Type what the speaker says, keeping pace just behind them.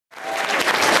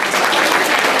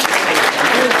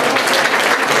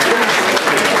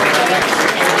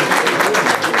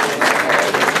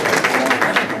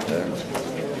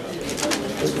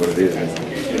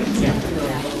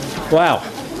Wow.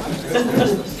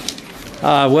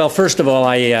 Well, first of all,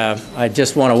 I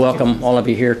just want to welcome all of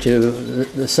you here to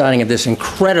the signing of this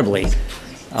incredibly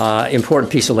important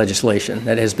piece of legislation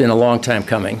that has been a long time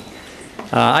coming.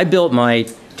 I built my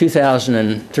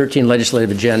 2013 legislative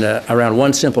agenda around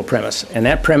one simple premise, and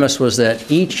that premise was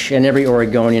that each and every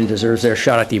Oregonian deserves their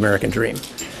shot at the American dream.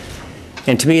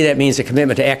 And to me, that means a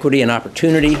commitment to equity and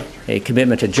opportunity, a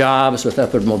commitment to jobs with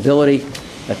upward mobility,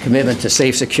 a commitment to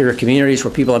safe, secure communities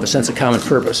where people have a sense of common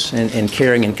purpose and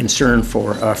caring and concern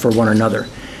for one another.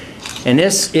 And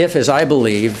this, as I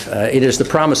believe, it is the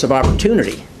promise of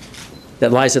opportunity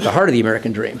that lies at the heart of the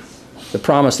American dream. The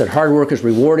promise that hard work is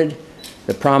rewarded,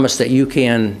 the promise that you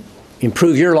can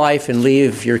improve your life and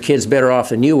leave your kids better off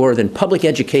than you were, then public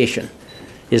education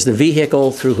is the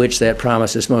vehicle through which that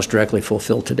promise is most directly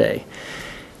fulfilled today.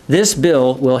 This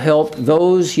bill will help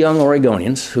those young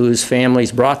Oregonians whose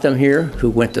families brought them here, who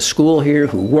went to school here,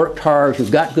 who worked hard, who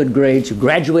got good grades, who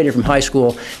graduated from high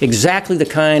school, exactly the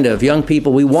kind of young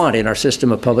people we want in our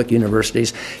system of public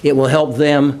universities. It will help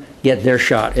them get their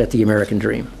shot at the American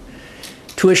dream.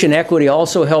 Tuition equity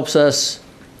also helps us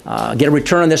get a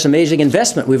return on this amazing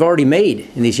investment we've already made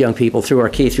in these young people through our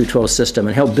K-12 system,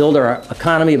 and help build our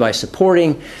economy by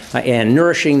supporting and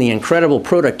nourishing the incredible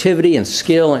productivity and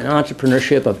skill and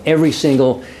entrepreneurship of every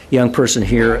single young person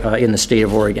here in the state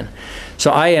of Oregon.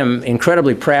 So I am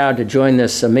incredibly proud to join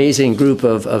this amazing group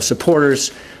of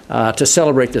supporters to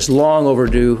celebrate this long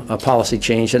overdue policy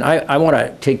change. And I want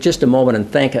to take just a moment and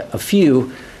thank a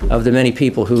few of the many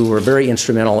people who were very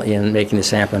instrumental in making this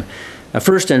happen.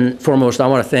 First and foremost, I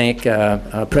want to thank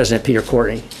President Peter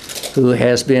Courtney, who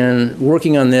has been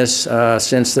working on this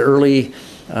since the early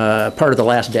part of the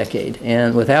last decade.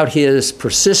 And without his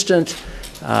persistent,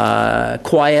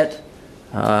 quiet,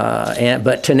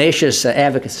 but tenacious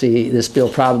advocacy, this bill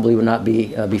probably would not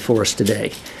be before us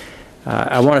today.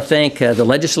 I want to thank the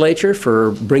legislature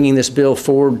for bringing this bill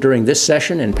forward during this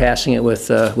session and passing it with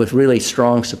really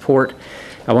strong support.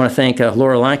 I want to thank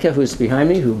Laura Lanka, who's behind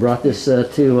me, who brought this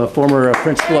to a former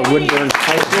principal at Woodburn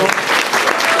High School.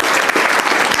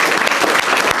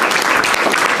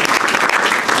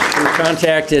 Who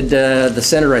contacted the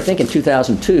senator, I think, in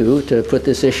 2002 to put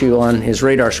this issue on his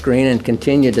radar screen and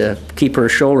continue to keep her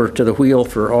shoulder to the wheel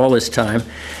for all this time.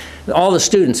 All the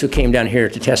students who came down here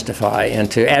to testify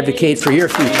and to advocate for your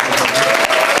future.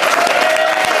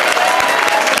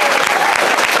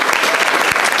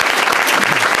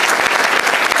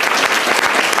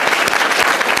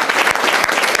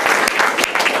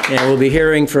 And we'll be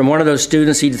hearing from one of those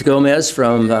students, Edith Gomez,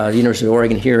 from the University of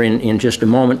Oregon here in just a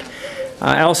moment.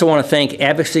 I also want to thank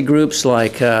advocacy groups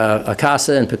like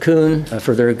ACASA and PCUN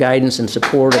for their guidance and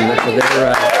support and for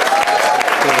their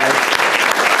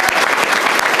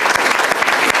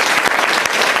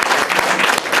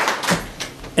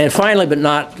And finally, but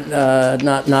not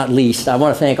least, I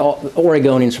want to thank all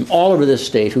Oregonians from all over this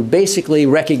state who basically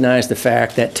recognize the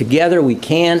fact that together we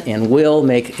can and will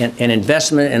make an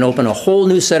investment and open a whole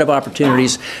new set of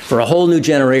opportunities for a whole new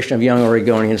generation of young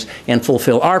Oregonians and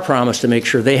fulfill our promise to make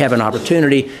sure they have an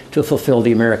opportunity to fulfill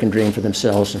the American dream for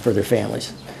themselves and for their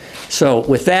families. So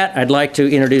with that, I'd like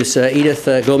to introduce Edith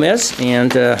Gomez.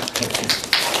 And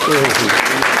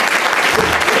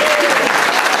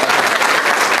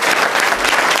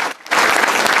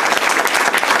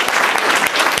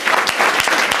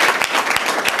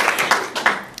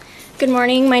Good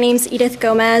morning, my name's Edith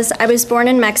Gomez. I was born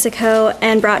in Mexico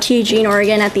and brought to Eugene,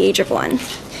 Oregon at the age of 1.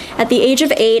 At the age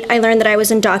of 8, I learned that I was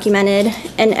undocumented,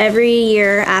 and every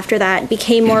year after that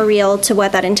became more real to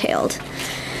what that entailed.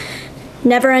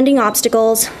 Never-ending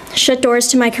obstacles shut doors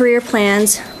to my career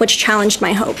plans, which challenged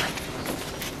my hope.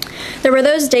 There were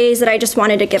those days that I just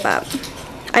wanted to give up.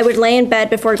 I would lay in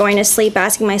bed before going to sleep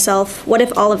asking myself, what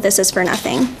if all of this is for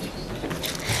nothing?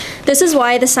 This is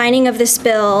why the signing of this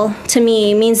bill, to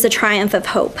me, means the triumph of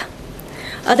hope.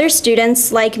 Other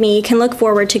students, like me, can look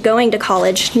forward to going to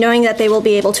college knowing that they will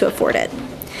be able to afford it.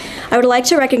 I would like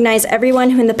to recognize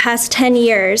everyone who in the past 10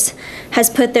 years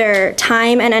has put their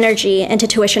time and energy into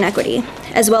tuition equity,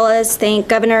 as well as thank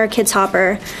Governor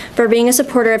Kitzhaber for being a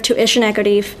supporter of tuition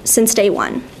equity since day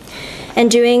one, and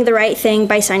doing the right thing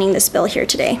by signing this bill here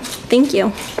today. Thank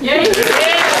you. Yay.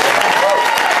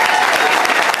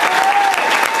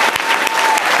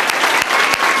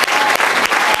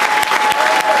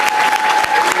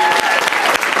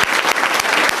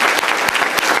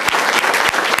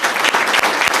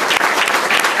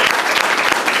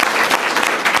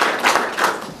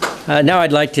 Now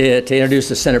I'd like to introduce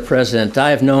the Senate President.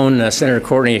 I have known Senator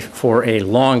Courtney for a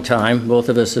long time. Both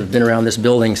of us have been around this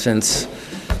building since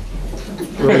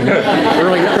early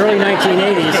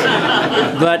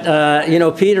 1980s. But you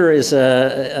know, Peter is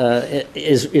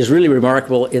really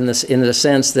remarkable in the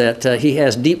sense that he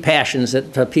has deep passions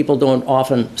that people don't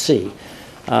often see.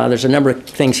 There's a number of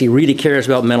things he really cares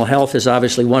about. Mental health is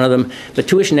obviously one of them, but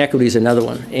tuition equity is another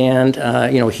one. And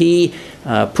you know, he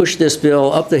pushed this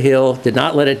bill up the hill, did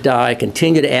not let it die,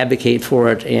 continued to advocate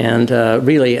for it, and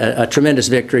really a tremendous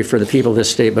victory for the people of this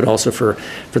state, but also for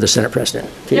the Senate President.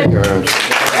 Peter.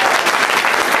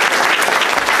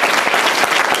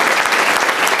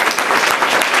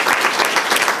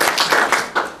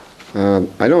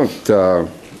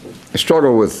 I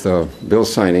struggle with bill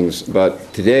signings,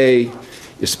 but today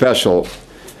is special,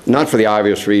 not for the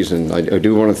obvious reason. I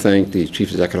do want to thank the Chief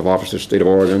Executive Officer of the State of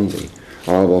Oregon, the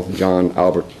Honorable John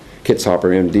Albert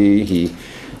Kitzhaber, MD. He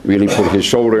really put his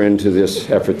shoulder into this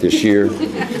effort this year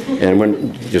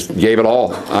and just gave it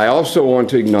all. I also want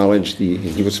to acknowledge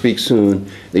he will speak soon,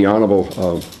 the Honorable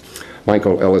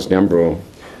Michael Dembrow,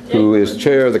 who is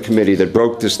chair of the committee that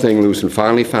broke this thing loose and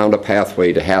finally found a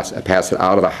pathway to pass it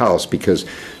out of the House, because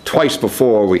twice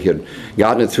before we had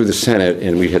gotten it through the Senate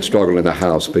and we had struggled in the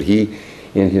House. But he,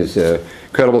 in his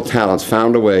incredible talents,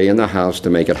 found a way in the House to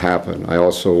make it happen. I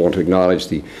also want to acknowledge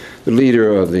the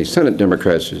leader of the Senate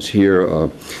Democrats who's here,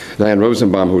 Diane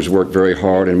Rosenbaum, who's worked very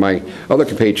hard, and my other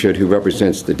compatriot who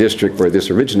represents the district where this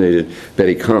originated,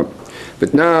 Betty Kump.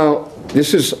 But now,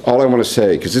 this is all I want to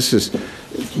say, because this is,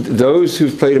 those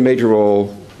who've played a major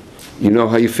role, you know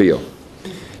how you feel.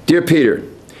 Dear Peter,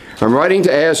 I'm writing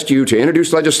to ask you to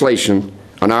introduce legislation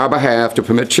on our behalf to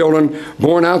permit children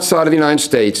born outside of the United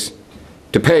States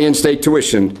to pay in-state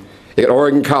tuition at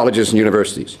Oregon colleges and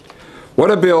universities.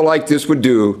 What a bill like this would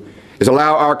do is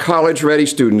allow our college-ready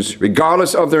students,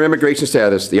 regardless of their immigration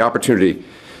status, the opportunity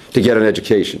to get an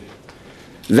education.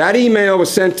 That email was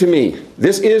sent to me.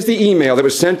 This is the email that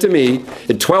was sent to me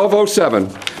at 12:07,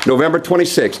 November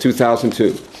 26,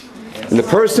 2002. And the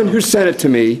person who sent it to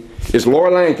me is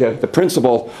Laura Lanka, the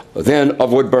principal then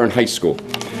of Woodburn High School.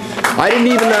 I didn't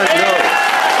even know.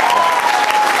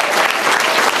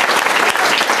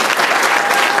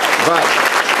 But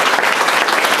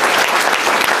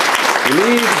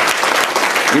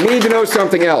you need to know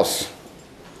something else.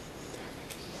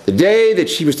 The day that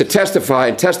she was to testify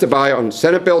on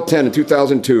Senate Bill 10 in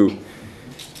 2002,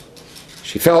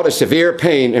 she felt a severe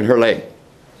pain in her leg.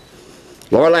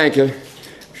 Laura Lanka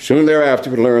soon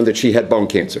thereafter learned that she had bone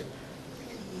cancer.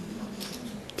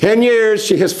 10 years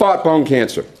she has fought bone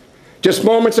cancer. Just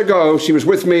moments ago, she was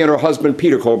with me and her husband,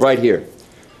 Peter Courtney, right here.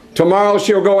 Tomorrow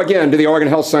she'll go again to the Oregon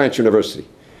Health Science University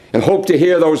and hope to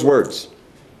hear those words.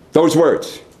 Those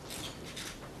words.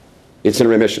 It's in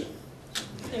remission.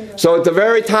 So at the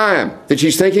very time that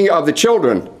she's thinking of the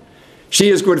children, she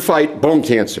is going to fight bone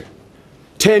cancer.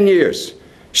 10 years.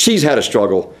 She's had a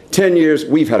struggle. 10 years,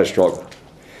 we've had a struggle.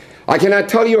 I cannot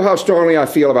tell you how strongly I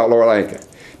feel about Laura Lanka,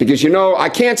 because, you know, I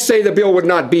can't say the bill would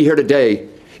not be here today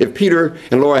if Peter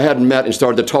and Laura hadn't met and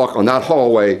started to talk on that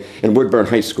hallway in Woodburn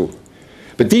High School.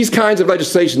 But these kinds of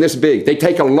legislation this big, they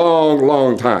take a long,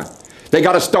 long time. They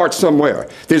got to start somewhere.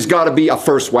 There's got to be a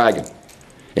first wagon.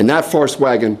 And that first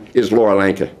wagon is Laura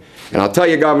Lanka. And I'll tell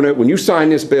you, Governor, when you sign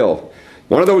this bill,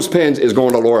 one of those pens is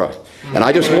going to Laura. And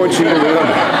I just want you to remember,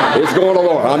 it's going to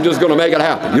Laura. I'm just going to make it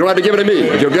happen. You don't have to give it to me,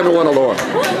 but you'll give it one to Laura.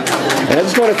 And I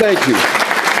just want to thank you.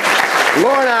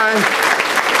 Laura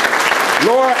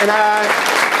and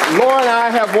I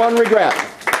have one regret.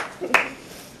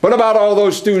 What about all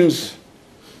those students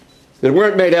that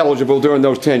weren't made eligible during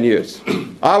those 10 years?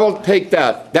 I will take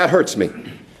that. That hurts me.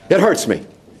 It hurts me.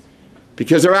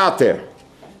 Because they're out there.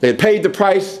 They had paid the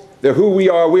price. They're who we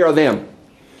are them.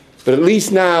 But at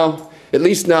least now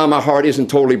my heart isn't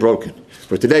totally broken.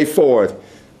 From today forward,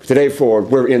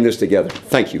 we're in this together.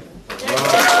 Thank you.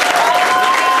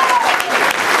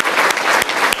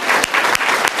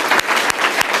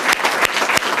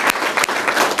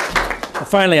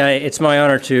 Finally, it's my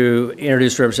honor to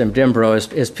introduce Representative Dembrow.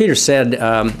 As Peter said,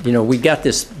 you know, we got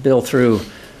this bill through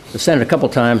the Senate a couple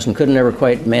times and couldn't ever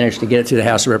quite manage to get it through the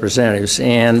House of Representatives.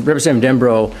 And Representative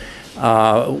Dembrow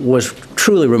was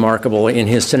truly remarkable in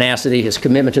his tenacity, his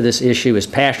commitment to this issue, his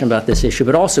passion about this issue,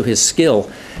 but also his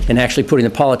skill in actually putting the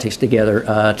politics together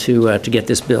to get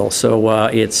this bill. So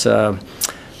it's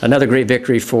another great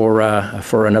victory for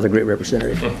another great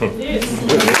representative.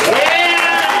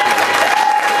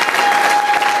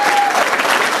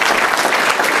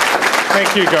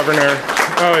 Thank you, Governor.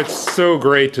 Oh, it's so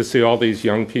great to see all these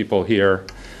young people here,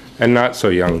 and not so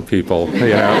young people, you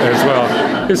know, as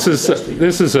well. This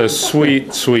is a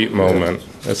sweet, sweet moment,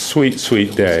 a sweet,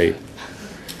 sweet day.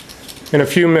 In a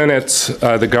few minutes,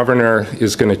 the governor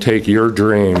is going to take your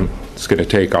dream, he's going to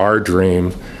take our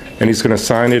dream, and he's going to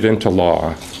sign it into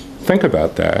law. Think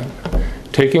about that.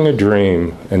 Taking a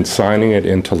dream and signing it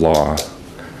into law.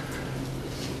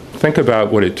 Think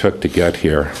about what it took to get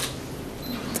here.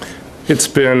 It's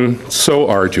been so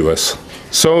arduous,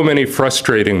 so many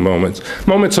frustrating moments,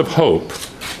 moments of hope,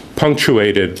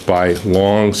 punctuated by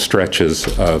long stretches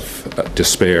of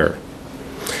despair.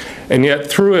 And yet,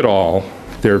 through it all,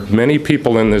 there are many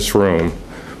people in this room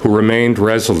who remained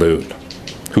resolute,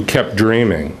 who kept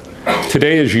dreaming.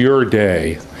 Today is your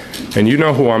day, and you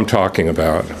know who I'm talking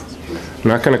about. I'm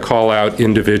not going to call out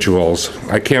individuals.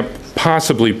 I can't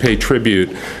possibly pay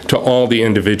tribute to all the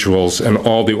individuals and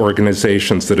all the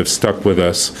organizations that have stuck with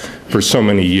us for so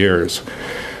many years.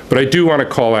 But I do want to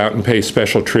call out and pay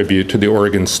special tribute to the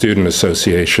Oregon Student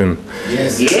Association.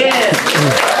 Yes. Yes.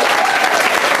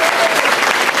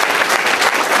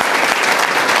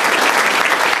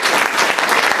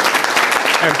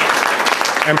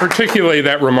 And particularly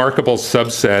that remarkable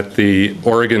subset, the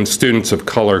Oregon Students of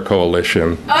Color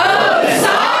Coalition.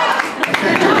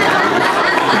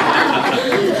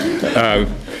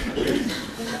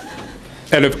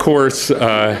 And of course,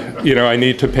 you know, I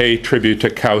need to pay tribute to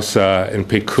Causa and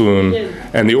Picun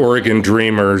and the Oregon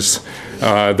Dreamers,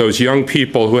 those young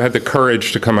people who had the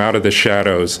courage to come out of the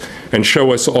shadows and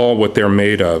show us all what they're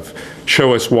made of,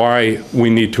 show us why we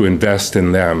need to invest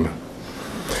in them.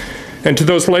 And to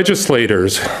those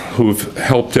legislators who've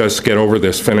helped us get over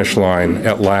this finish line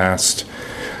at last,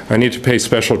 I need to pay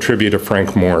special tribute to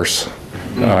Frank Morse.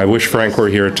 I wish Frank were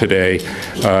here today.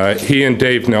 He and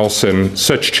Dave Nelson,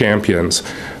 such champions.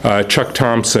 Chuck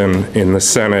Thompson in the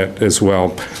Senate as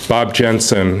well. Bob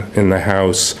Jensen in the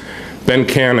House. Ben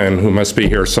Cannon, who must be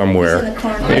here somewhere.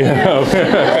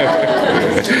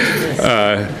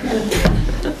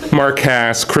 Mark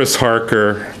Hass, Chris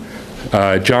Harker,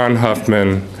 John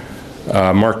Huffman,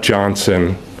 Mark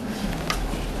Johnson,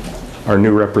 our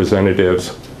new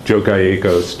representatives, Joe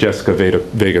Gallegos, Jessica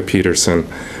Vega-Peterson.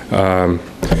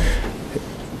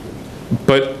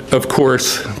 But of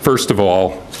course, first of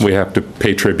all, we have to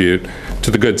pay tribute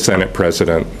to the good Senate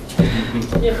President,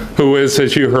 who is,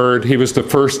 as you heard, he was the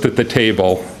first at the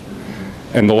table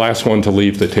and the last one to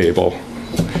leave the table.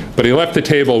 But he left the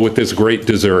table with this great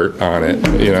dessert on it,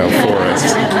 you know, for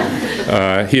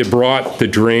us. He had brought the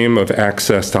dream of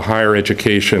access to higher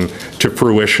education to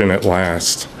fruition at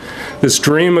last. This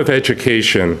dream of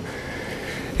education,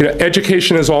 you know,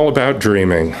 education is all about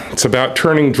dreaming. It's about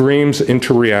turning dreams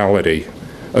into reality.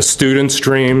 A student's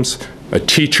dreams, a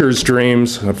teacher's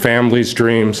dreams, a family's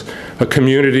dreams, a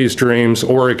community's dreams,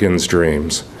 Oregon's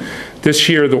dreams. This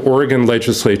year, the Oregon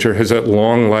legislature has at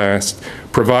long last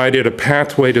provided a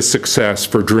pathway to success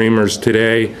for dreamers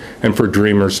today and for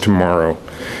dreamers tomorrow.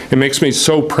 It makes me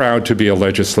so proud to be a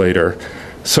legislator,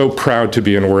 so proud to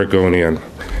be an Oregonian.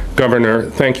 Governor,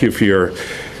 thank you for your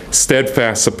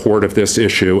steadfast support of this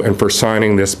issue and for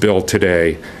signing this bill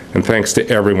today. And thanks to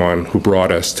everyone who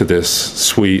brought us to this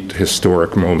sweet,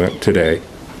 historic moment today.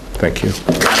 Thank you.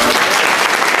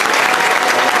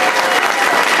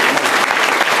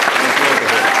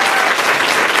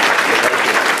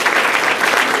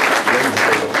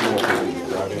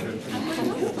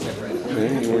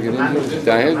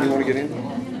 Diane, you want to get in?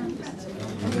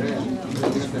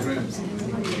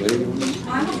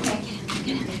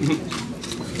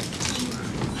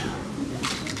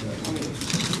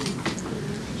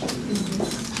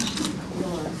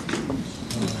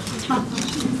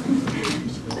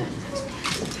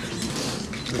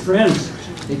 Friends,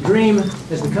 a dream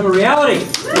has become a reality.